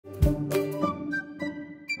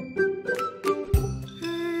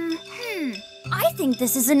think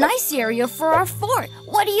this is a nice area for our fort.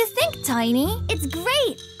 What do you think, Tiny? It's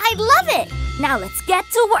great! I love it! Now let's get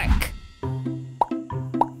to work.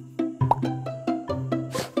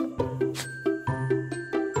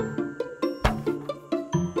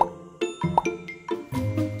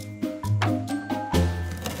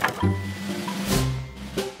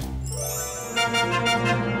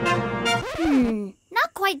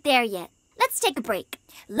 Not quite there yet. Let's take a break.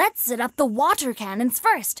 Let's set up the water cannons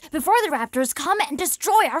first, before the raptors come and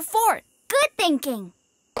destroy our fort. Good thinking.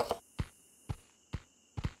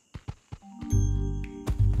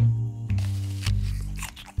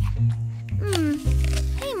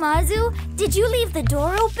 Hey, Mazu, did you leave the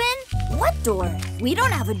door open? What door? We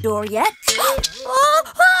don't have a door yet.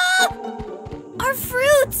 Our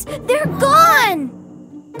fruits! They're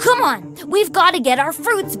gone! Come on, we've got to get our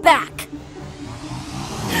fruits back.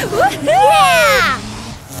 Yeah!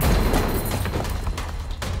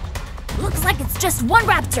 Looks like it's just one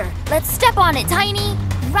raptor. Let's step on it, Tiny.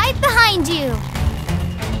 Right behind you.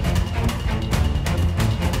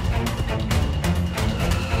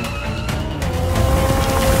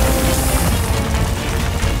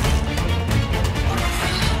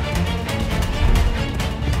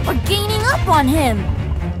 We're gaining up on him.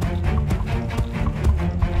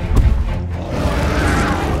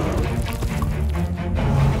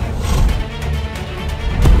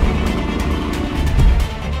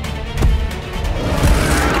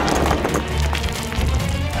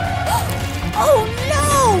 Oh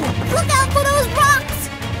no! Look out for those rocks!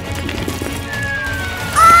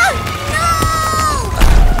 Ah! No!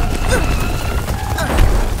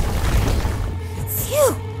 It's you.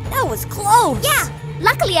 That was close. Yeah,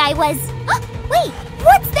 luckily I was... Wait,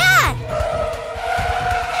 what's that?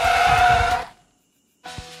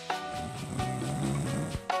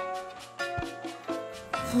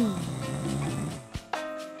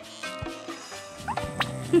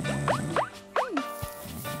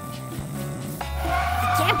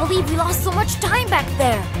 I can't believe we lost so much time back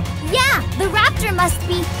there. Yeah, the raptor must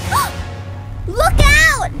be... Look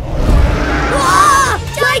out! Whoa!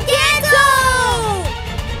 Giganto!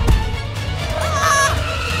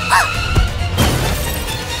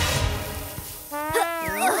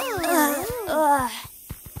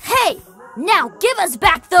 Hey, now give us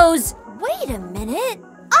back those... Wait a minute.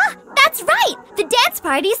 Ah, that's right! The dance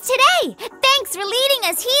party's today! Thanks for leading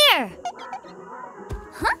us here!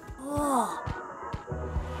 Oh,